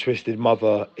bitter and twisted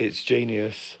mother. It's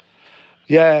genius.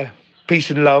 Yeah, peace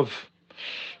and love.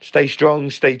 Stay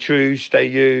strong, stay true, stay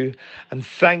you. And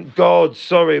thank God,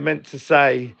 sorry, I meant to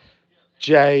say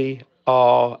JRF.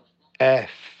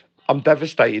 I'm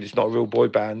devastated it's not a real boy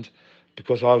band,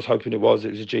 because I was hoping it was.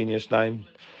 It was a genius name.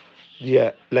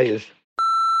 Yeah, laters.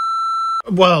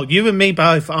 Well, you and me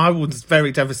both. I was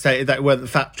very devastated that it weren't the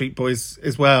Fat Street Boys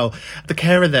as well. The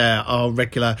carer there are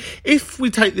regular. If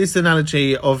we take this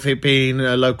analogy of it being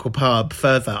a local pub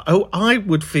further, I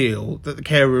would feel that the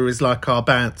carer is like our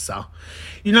bouncer.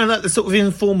 You know, like the sort of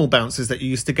informal bouncers that you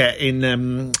used to get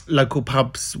in local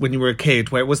pubs when you were a kid,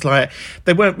 where it was like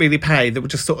they weren't really paid. They were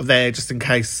just sort of there just in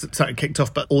case something kicked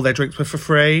off, but all their drinks were for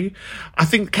free. I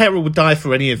think the carer would die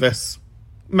for any of us.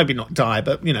 Maybe not die,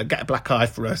 but, you know, get a black eye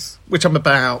for us, which I'm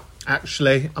about,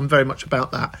 actually. I'm very much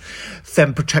about that.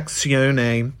 Femme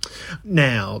protezione.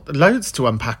 Now, loads to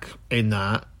unpack in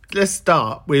that. Let's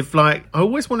start with, like, I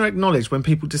always want to acknowledge when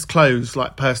people disclose,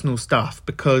 like, personal stuff,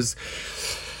 because,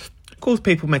 of course,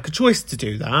 people make a choice to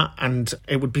do that, and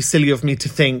it would be silly of me to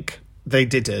think they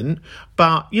didn't.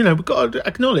 But, you know, we've got to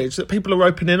acknowledge that people are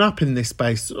opening up in this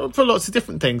space for lots of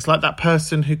different things, like that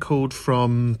person who called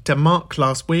from Denmark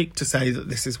last week to say that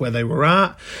this is where they were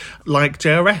at, like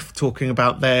JRF talking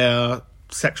about their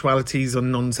sexualities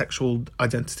and non-sexual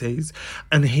identities,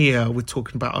 and here we're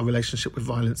talking about our relationship with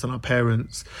violence and our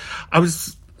parents. I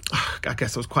was I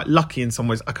guess I was quite lucky in some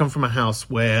ways. I come from a house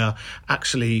where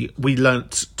actually we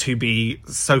learnt to be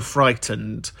so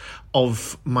frightened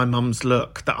of my mum's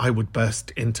look that I would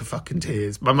burst into fucking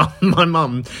tears. My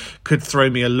mum could throw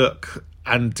me a look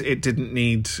and it didn't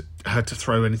need her to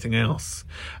throw anything else.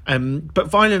 But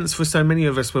violence for so many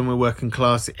of us when we're working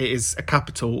class, it is a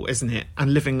capital, isn't it?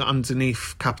 And living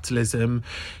underneath capitalism,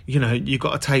 you know, you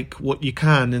got to take what you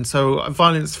can. And so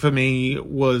violence for me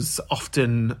was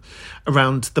often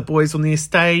around the boys on the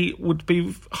estate would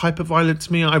be hyper violent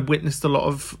to me. I witnessed a lot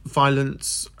of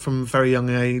violence from a very young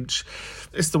age.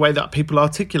 It's the way that people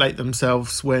articulate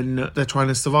themselves when they're trying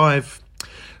to survive.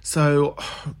 So,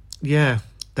 yeah,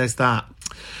 there's that.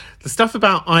 The stuff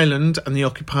about Ireland and the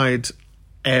occupied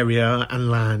area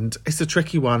and land, it's a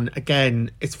tricky one.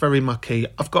 Again, it's very mucky.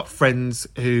 I've got friends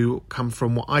who come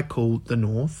from what I call the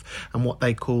North and what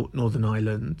they call Northern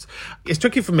Ireland. It's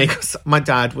tricky for me because my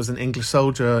dad was an English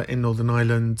soldier in Northern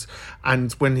Ireland,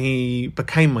 and when he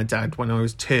became my dad when I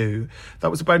was 2,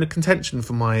 that was a bone of contention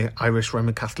for my Irish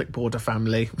Roman Catholic border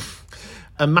family.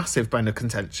 A massive bone of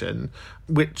contention,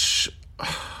 which...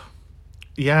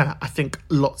 yeah, I think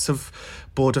lots of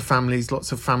border families,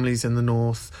 lots of families in the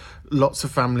North, lots of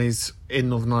families in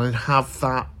Northern Ireland have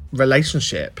that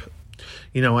relationship.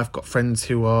 You know, I've got friends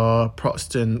who are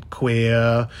Protestant,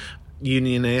 queer,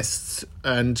 unionists,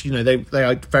 and, you know, they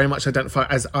very much identify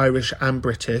as Irish and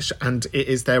British, and it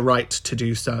is their right to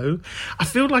do so. I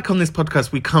feel like on this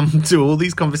podcast we come to all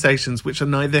these conversations which are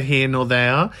neither here nor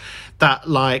there, that,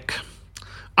 like...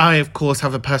 I, of course,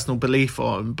 have a personal belief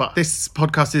on, but this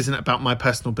podcast isn't about my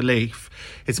personal belief.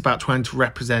 It's about trying to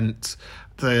represent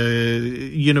the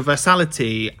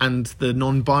universality and the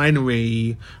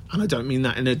non-binary, and I don't mean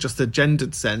that in just a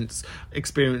gendered sense,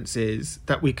 experiences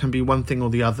that we can be one thing or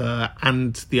the other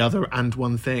and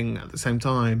one thing at the same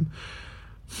time.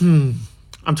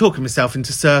 I'm talking myself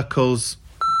into circles.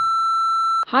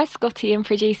 Hi, Scotty and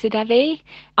producer Debbie.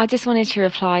 I just wanted to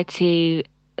reply to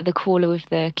the caller with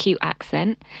the cute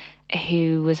accent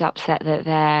who was upset that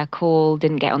their call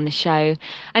didn't get on the show,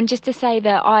 and just to say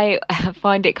that I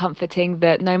find it comforting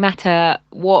that no matter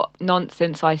what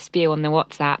nonsense I spew on the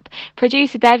WhatsApp,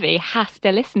 producer Debbie has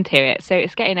to listen to it, so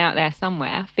it's getting out there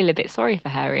somewhere. I feel a bit sorry for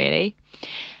her, really.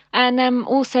 And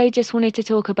also just wanted to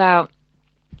talk about,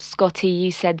 Scotty,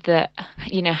 you said that,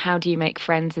 you know, how do you make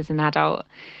friends as an adult?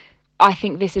 I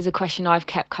think this is a question I've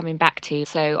kept coming back to.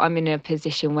 So I'm in a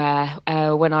position where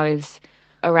when I was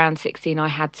around 16, I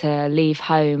had to leave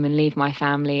home and leave my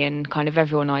family and kind of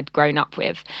everyone I'd grown up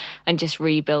with and just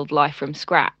rebuild life from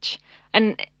scratch.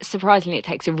 And surprisingly, it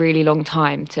takes a really long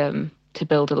time to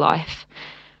build a life.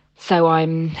 So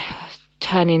I'm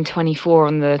turning 24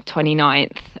 on the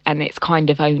 29th, and it's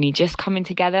kind of only just coming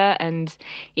together. And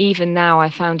even now I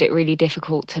found it really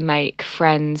difficult to make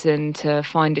friends and to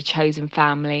find a chosen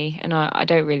family, and I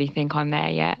don't really think I'm there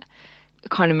yet.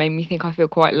 It kind of made me think I feel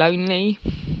quite lonely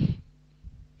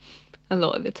a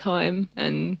lot of the time,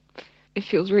 and it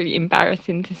feels really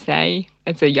embarrassing to say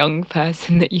as a young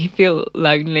person that you feel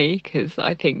lonely, because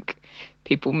I think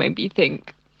people maybe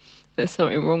think there's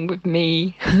something wrong with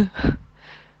me.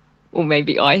 Or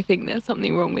maybe I think there's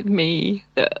something wrong with me,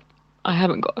 that I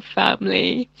haven't got a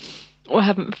family or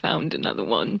haven't found another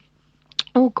one.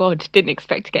 Oh, God, didn't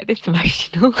expect to get this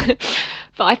emotional.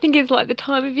 But I think it's like the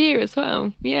time of year as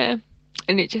well. Yeah.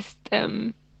 And it just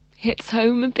hits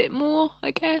home a bit more,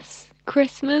 I guess.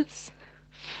 Christmas.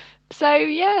 So,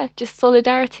 yeah, just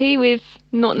solidarity with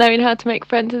not knowing how to make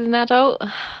friends as an adult.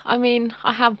 I mean,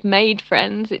 I have made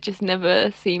friends. It just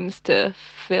never seems to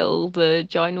fill the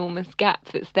ginormous gap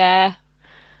that's there.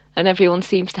 And everyone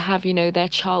seems to have, you know, their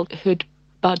childhood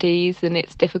buddies, and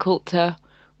it's difficult to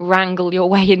wrangle your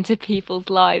way into people's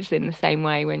lives in the same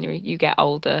way when you get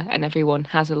older and everyone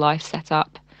has a life set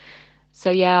up. So,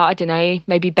 yeah, I don't know,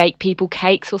 maybe bake people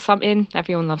cakes or something.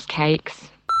 Everyone loves cakes.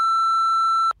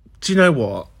 Do you know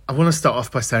what? I want to start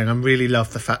off by saying I really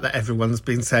love the fact that everyone's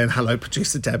been saying hello,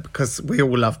 Producer Deb, because we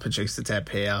all love Producer Deb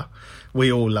here. We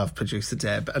all love Producer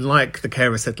Deb. And like the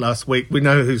carer said last week, we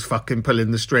know who's fucking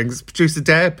pulling the strings. Producer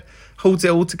Deb holds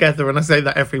it all together, and I say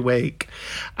that every week.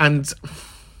 And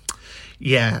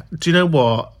yeah, do you know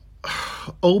what?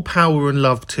 All power and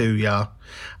love to ya.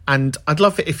 And I'd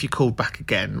love it if you called back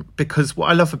again, because what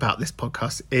I love about this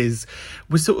podcast is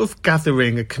we're sort of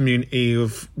gathering a community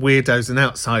of weirdos and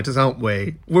outsiders, aren't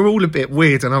we? We're all a bit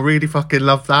weird, and I really fucking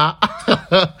love that.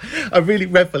 I really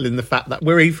revel in the fact that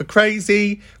we're either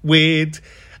crazy, weird,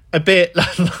 a bit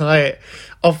like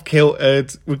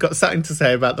off-kiltered. We've got something to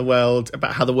say about the world,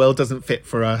 about how the world doesn't fit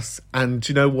for us. And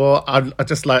you know what? I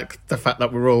just like the fact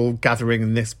that we're all gathering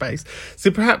in this space. So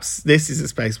perhaps this is a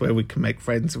space where we can make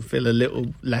friends and feel a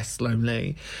little less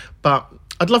lonely. But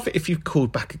I'd love it if you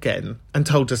called back again and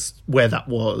told us where that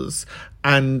was.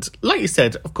 And like you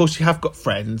said, of course, you have got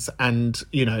friends and,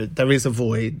 you know, there is a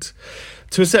void.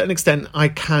 To a certain extent, I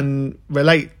can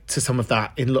relate to some of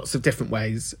that in lots of different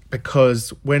ways,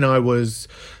 because when I was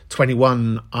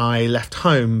 21, I left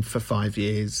home for 5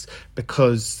 years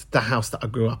because the house that I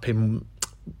grew up in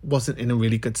wasn't in a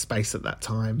really good space at that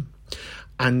time.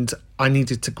 And I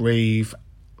needed to grieve.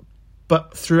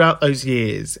 But throughout those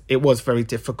years, it was very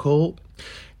difficult.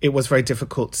 It was very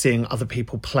difficult seeing other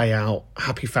people play out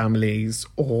happy families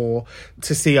or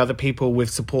to see other people with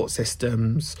support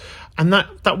systems. And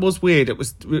that was weird. It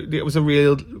was a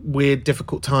real weird,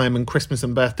 difficult time. And Christmas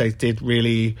and birthdays did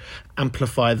really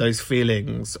amplify those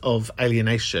feelings of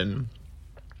alienation.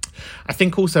 I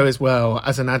think also as well,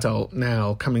 as an adult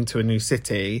now coming to a new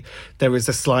city, there is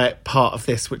a slight part of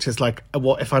this which is like,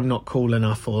 what if I'm not cool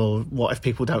enough, or what if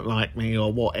people don't like me,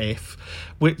 or what if,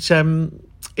 which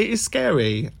it is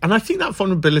scary. And I think that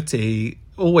vulnerability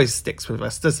always sticks with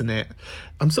us, doesn't it?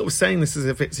 I'm sort of saying this as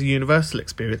if it's a universal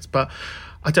experience, but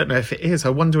I don't know if it is. I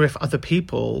wonder if other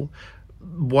people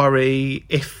worry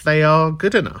if they are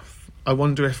good enough. I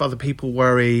wonder if other people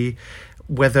worry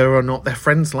whether or not their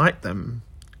friends like them.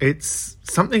 It's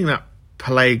something that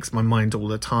plagues my mind all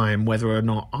the time, whether or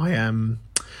not I am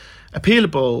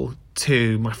appealable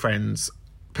to my friends,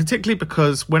 particularly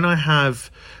because when I have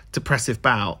depressive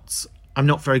bouts, I'm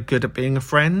not very good at being a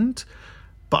friend,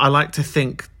 but I like to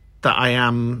think that I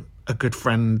am a good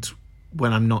friend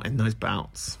when I'm not in those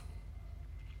bouts.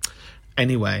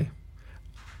 Anyway,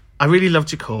 I really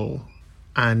loved your call,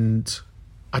 and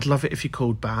I'd love it if you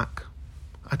called back.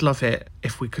 I'd love it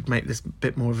if we could make this a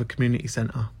bit more of a community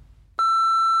centre.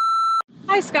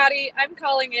 Hi, Scotty. I'm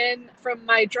calling in from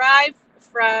my drive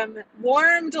from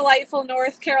warm, delightful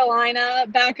North Carolina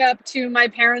back up to my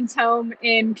parents' home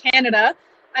in Canada.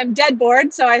 I'm dead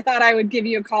bored, so I thought I would give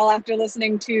you a call after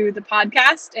listening to the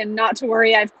podcast. And not to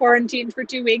worry, I've quarantined for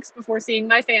 2 weeks before seeing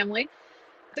my family.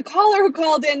 The caller who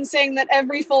called in saying that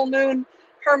every full moon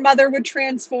her mother would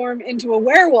transform into a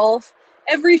werewolf,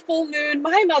 every full moon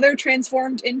my mother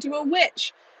transformed into a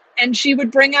witch. And she would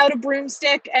bring out a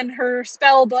broomstick and her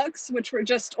spell books, which were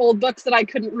just old books that I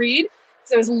couldn't read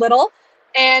because I was little,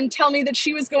 and tell me that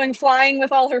she was going flying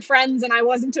with all her friends and I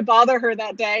wasn't to bother her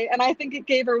that day. And I think it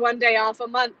gave her 1 day off a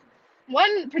month.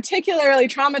 One particularly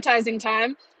traumatizing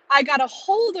time, I got a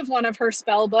hold of one of her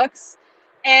spell books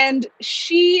and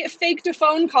she faked a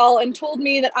phone call and told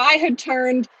me that I had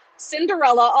turned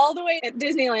Cinderella all the way at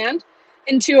Disneyland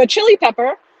into a chili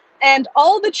pepper. And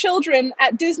all the children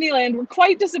at Disneyland were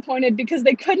quite disappointed because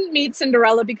they couldn't meet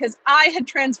Cinderella because I had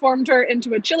transformed her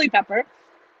into a chili pepper.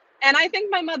 And I think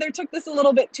my mother took this a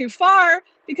little bit too far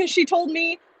because she told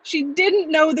me she didn't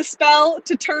know the spell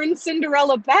to turn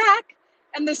Cinderella back,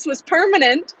 and this was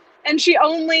permanent. And she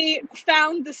only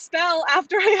found the spell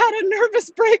after I had a nervous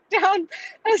breakdown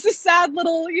as a sad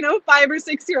little, 5 or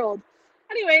 6 year old.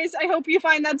 Anyways, I hope you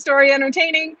find that story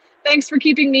entertaining. Thanks for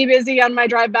keeping me busy on my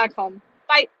drive back home.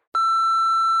 Bye.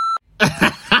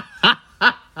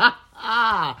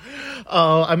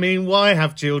 Oh, I mean, why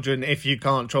have children if you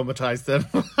can't traumatize them?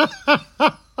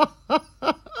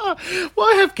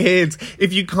 Why have kids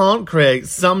if you can't create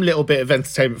some little bit of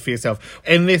entertainment for yourself?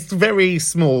 In this very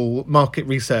small market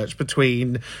research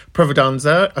between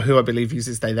Providanza, who I believe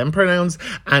uses they, them pronouns,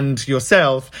 and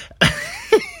yourself,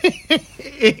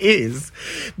 it is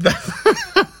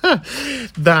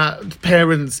that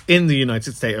parents in the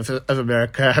United States of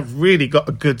America have really got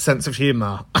a good sense of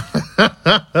humour.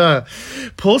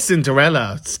 Poor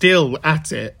Cinderella, still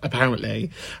at it,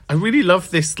 apparently. I really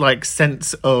love this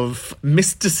sense of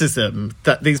mysticism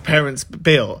that these parents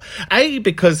built. A,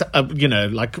 because,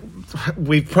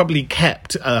 we've probably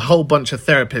kept a whole bunch of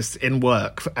therapists in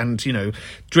work and,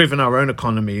 driven our own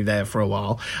economy there for a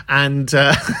while. And...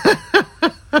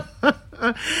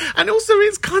 and also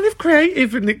it's kind of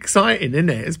creative and exciting, isn't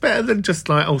it? It's better than just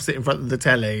sit in front of the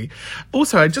telly.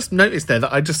 Also, I just noticed there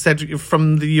that I just said you're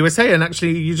from the USA, and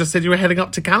actually you just said you were heading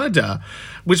up to Canada,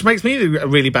 which makes me a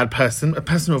really bad person, a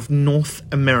person of North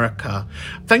America.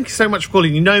 Thank you so much for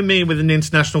calling. You know me with an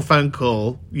international phone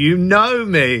call.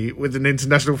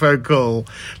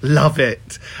 Love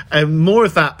it. More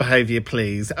of that behaviour,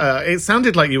 please. It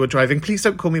sounded like you were driving. Please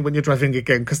don't call me when you're driving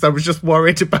again, because I was just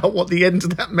worried about what the end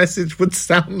of that message would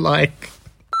sound like.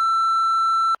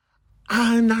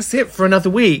 And that's it for another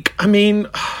week. I mean,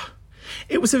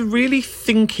 It was a really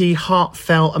thinky,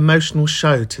 heartfelt, emotional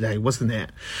show today, wasn't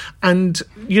it? And,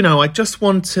 you know, I just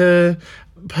want to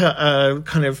put a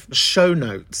kind of show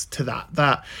notes to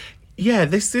that, yeah,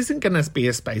 this isn't going to be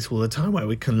a space all the time where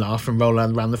we can laugh and roll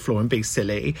around the floor and be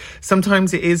silly.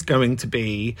 Sometimes it is going to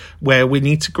be where we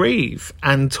need to grieve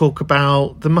and talk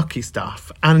about the mucky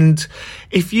stuff. And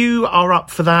if you are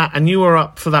up for that and you are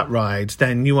up for that ride,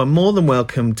 then you are more than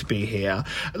welcome to be here.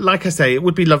 Like I say, it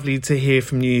would be lovely to hear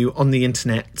from you on the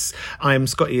internet. I am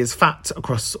Scotty is Fat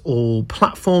across all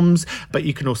platforms, but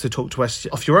you can also talk to us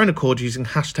off your own accord using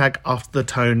hashtag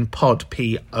AfterTheTonePod,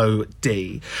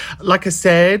 P-O-D. Like I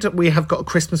said, we have got a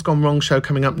Christmas Gone Wrong show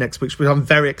coming up next week, which I'm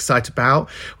very excited about.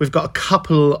 We've got a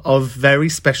couple of very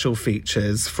special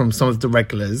features from some of the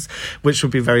regulars, which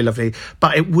would be very lovely.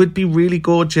 But it would be really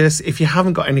gorgeous if you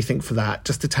haven't got anything for that,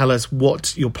 just to tell us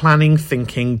what you're planning,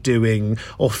 thinking, doing,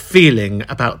 or feeling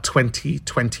about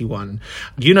 2021.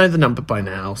 You know the number by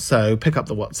now, so pick up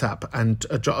the WhatsApp and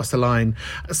drop us a line.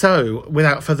 So,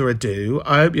 without further ado,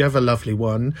 I hope you have a lovely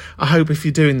one. I hope if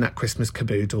you're doing that Christmas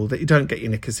caboodle that you don't get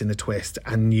your knickers in a twist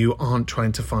and you aren't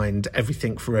trying to find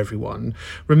everything for everyone.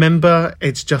 Remember,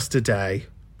 it's just a day,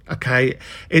 okay?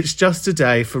 It's just a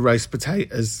day for roast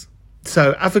potatoes.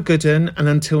 So have a good one, and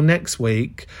until next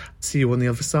week, see you on the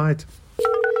other side.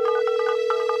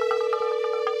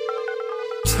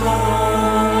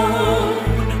 Tone,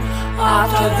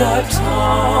 after the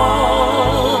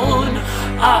tone,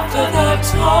 after the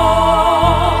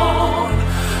tone,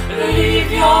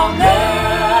 leave your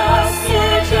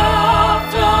message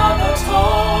after the tone.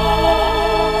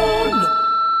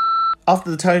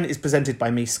 After the Tone is presented by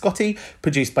me, Scotty,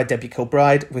 produced by Debbie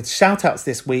Kilbride, with shout-outs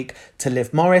this week to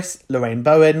Liv Morris, Lorraine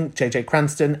Bowen, JJ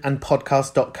Cranston, and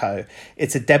Podcast.co.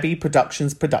 It's a Debbie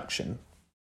Productions production.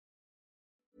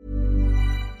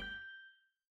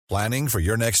 Planning for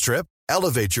your next trip?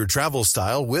 Elevate your travel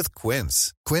style with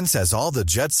Quince. Quince has all the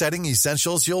jet-setting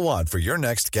essentials you'll want for your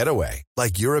next getaway,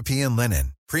 like European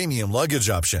linen, premium luggage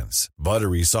options,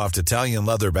 buttery soft Italian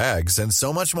leather bags, and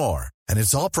so much more. And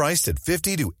it's all priced at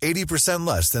 50 to 80%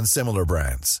 less than similar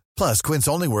brands. Plus, Quince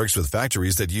only works with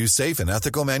factories that use safe and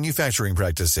ethical manufacturing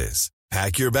practices.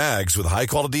 Pack your bags with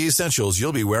high-quality essentials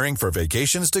you'll be wearing for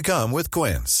vacations to come with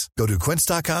Quince. Go to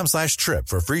quince.com/trip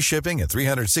for free shipping and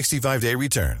 365-day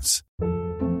returns.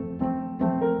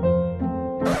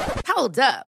 Hold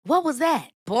up. What was that?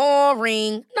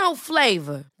 Boring. No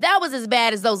flavor. That was as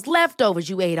bad as those leftovers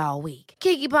you ate all week.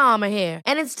 Keke Palmer here.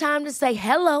 And it's time to say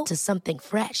hello to something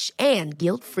fresh and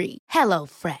guilt-free. Hello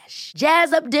Fresh.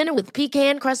 Jazz up dinner with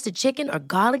pecan-crusted chicken or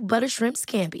garlic butter shrimp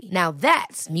scampi. Now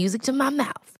that's music to my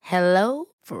mouth. Hello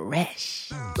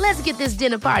Fresh. Let's get this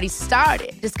dinner party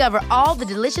started. Discover all the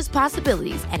delicious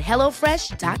possibilities at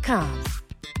HelloFresh.com.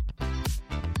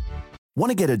 Want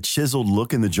to get a chiseled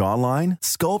look in the jawline?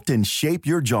 Sculpt and shape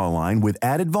your jawline with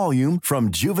added volume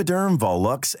from Juvederm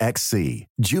Volux XC.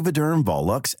 Juvederm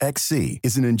Volux XC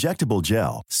is an injectable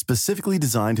gel specifically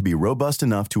designed to be robust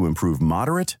enough to improve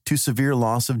moderate to severe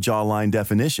loss of jawline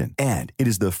definition. And it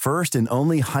is the first and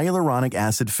only hyaluronic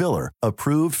acid filler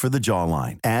approved for the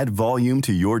jawline. Add volume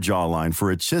to your jawline for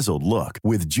a chiseled look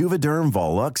with Juvederm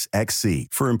Volux XC.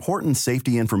 For important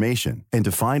safety information and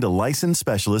to find a licensed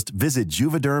specialist, visit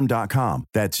Juvederm.com.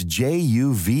 That's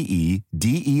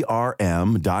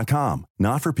Juvederm.com.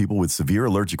 Not for people with severe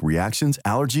allergic reactions,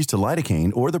 allergies to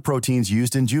lidocaine, or the proteins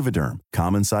used in Juvederm.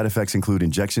 Common side effects include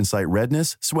injection site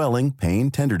redness, swelling, pain,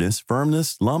 tenderness,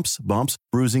 firmness, lumps, bumps,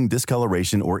 bruising,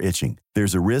 discoloration, or itching.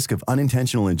 There's a risk of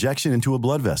unintentional injection into a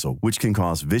blood vessel, which can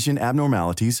cause vision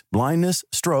abnormalities, blindness,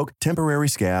 stroke, temporary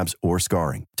scabs, or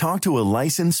scarring. Talk to a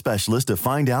licensed specialist to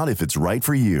find out if it's right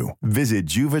for you. Visit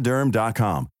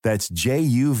Juvederm.com. That's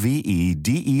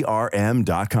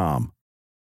Juvederm.com.